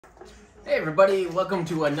Hey everybody, welcome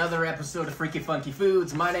to another episode of Freaky Funky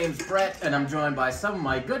Foods. My name's Brett, and I'm joined by some of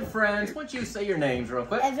my good friends. Why don't you say your names real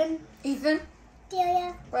quick? Evan, Ethan,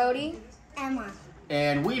 Delia, Rooty, Emma.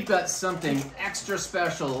 And we've got something extra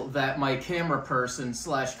special that my camera person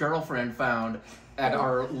 / girlfriend found at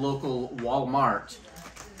our local Walmart.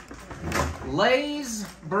 Lay's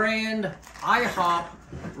brand IHOP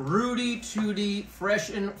Rooty Tooty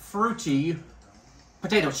Fresh and Fruity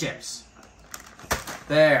potato chips.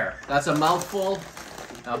 There, that's a mouthful.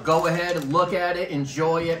 Now go ahead and look at it,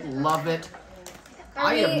 enjoy it, love it.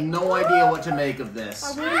 I have no idea what to make of this.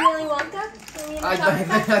 Are we Willy Wonka?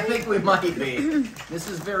 I think we might be. This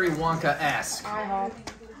is very Wonka-esque. IHOP.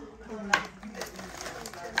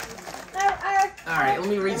 Alright, let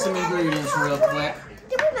me read some ingredients real quick.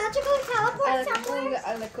 Did we magically teleport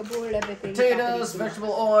somewhere? Potatoes,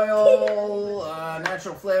 vegetable oil,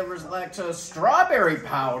 natural flavors, lactose, strawberry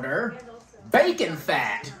powder, bacon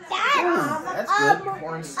fat. That's good.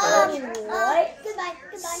 Cornstarch. What? Goodbye.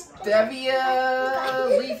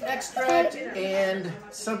 Stevia, leaf extract, and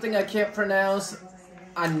something I can't pronounce.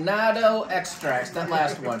 Annatto extracts. That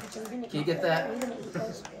last one. Can you get that?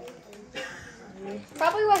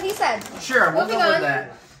 Probably what he said. Sure, we'll Moving go with on.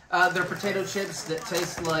 that. They're potato chips that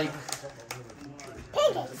taste like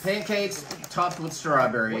pancakes topped with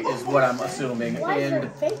strawberry is what I'm assuming. And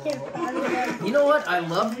you know what? I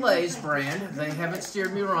love Lay's brand. They haven't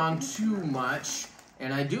steered me wrong too much.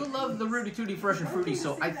 And I do love the Rooty Tooty Fresh and Fruity,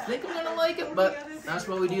 so I think I'm gonna like it, but that's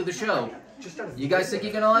why we do the show. You guys think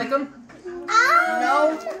you're gonna like them?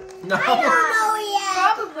 No. No? I don't know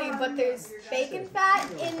yet. Probably, but there's bacon fat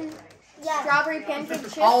in strawberry pancake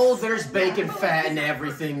chips. Oh, there's bacon fat in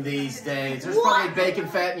everything these days. There's probably bacon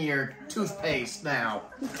fat in your toothpaste now.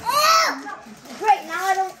 Great, now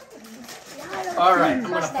I don't. Alright, I'm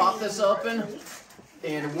gonna pop this open,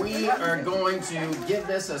 and we are going to give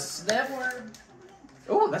this a sniff.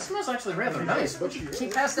 Oh, that smells actually rather nice. Can you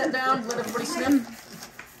pass that down? Let everybody sniff.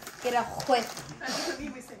 Get a whiff.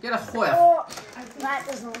 Get a whiff. Oh, that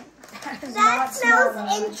doesn't. That smells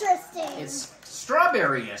interesting. It's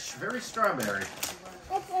strawberry-ish. Very strawberry.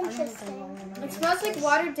 That's interesting. It smells like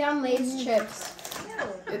watered down Lay's chips.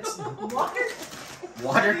 It's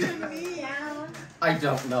watered. I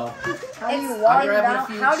don't know. How do you water down?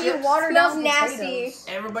 How do you water down? Smells nasty.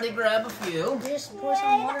 Everybody grab a few. Just pour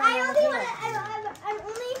some water on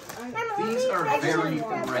These are very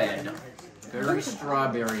red. Very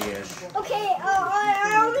strawberry-ish. Okay,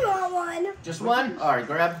 I only want one. Just one? Alright,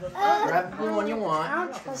 grab the one you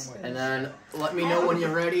want. And then let me know when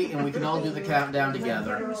you're ready, and we can all do the countdown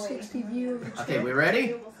together. Okay, we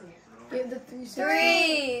ready?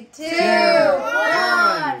 3, 2, 1.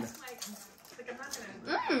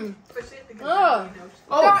 Oh.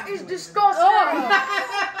 That is disgusting.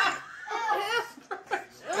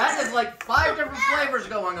 That is like 5 different flavors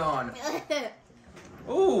going on.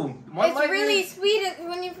 Ooh, it's really sweet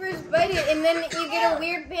when you first bite it, and then you get a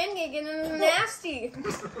weird pancake, and then it's nasty.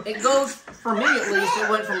 It goes, for me at least, it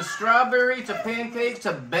went from strawberry to pancake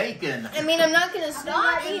to bacon. I mean, I'm not gonna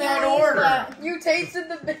stop eating that these, order. but you tasted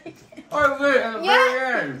the bacon. Oh, good, at the very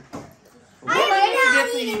end.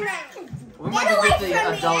 We might get the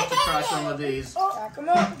adults to try some of these. Come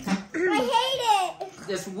on. I hate it.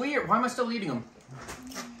 It's weird. Why am I still eating them?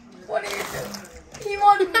 What are you doing? He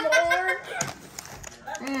wanted more.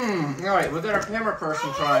 Alright, we've got our camera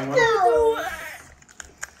person trying one.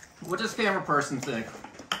 What does camera person think?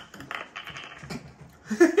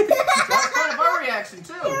 That's kind of our reaction,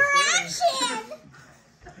 too.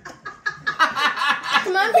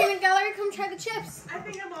 Come on, Peanut Gallery, come try the chips. I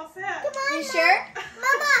think I'm all set. Come on, You sure?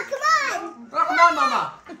 Mama, come on. Oh, come on, Mama.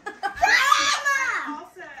 Try it, Mama. All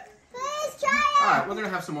set. Please try it. Alright, we're going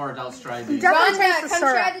to have some more adults try these. Rhonda, come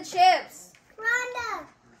try the chips. Rhonda.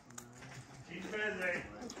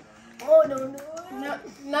 Oh,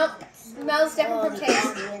 no. Smells different from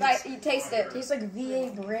taste. Right, you taste it. Tastes like VA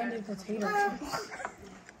branded potato chips.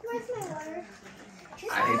 Where's my water?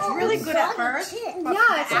 It's really good at first. Yeah,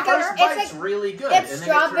 it's The like first bite's really good. it's and then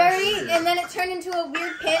strawberry, it turns and then it turned into a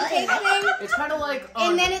weird pancake thing, It's kind of like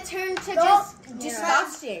and then it turned to just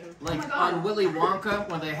disgusting. on Willy Wonka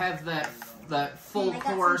when they have that full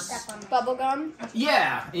course. Bubblegum.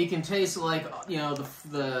 Yeah, you can taste like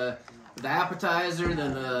the appetizer,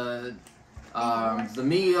 then the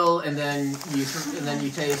meal, and then you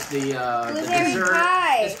taste the dessert.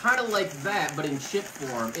 Pie. It's kind of like that, but in chip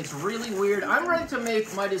form. It's really weird. I'm ready to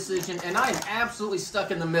make my decision, and I'm absolutely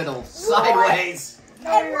stuck in the middle, sideways.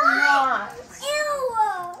 No, you're not. Ew.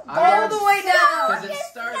 All the way down. Because it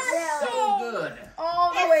starts so good.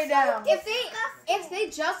 All the way down. If if they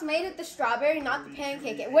just made it the strawberry, not the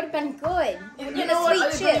pancake, it would have been good. It would have You been know a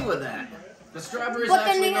what? sweet I chip. agree with that. The strawberries But then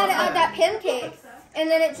actually they had not to add bad. that pancake, and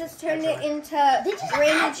then it just turned it into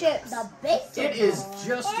randy chips. The bacon. It is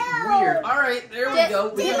just weird. All right, there we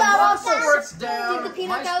go. We Did got that one also- sports down. did the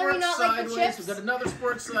peanut My gallery sports not like the sideways. chips? We got another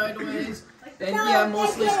sports sideways. And yeah,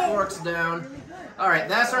 mostly sports down. All right,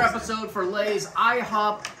 that's our episode for Lay's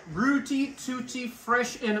IHOP Rooty Tooty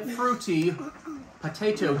Fresh and Fruity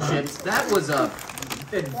potato chips. That was a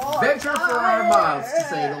adventure for our mouths, to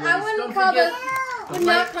say the least. I wouldn't Don't call forget the to not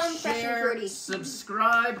like, come fresh and share, fruity.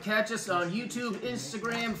 subscribe, catch us on YouTube,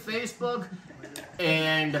 Instagram, Facebook,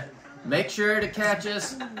 and make sure to catch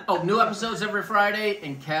us. Oh, new episodes every Friday,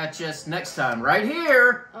 and catch us next time right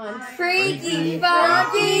here On Freaky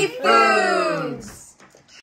Funky Foods.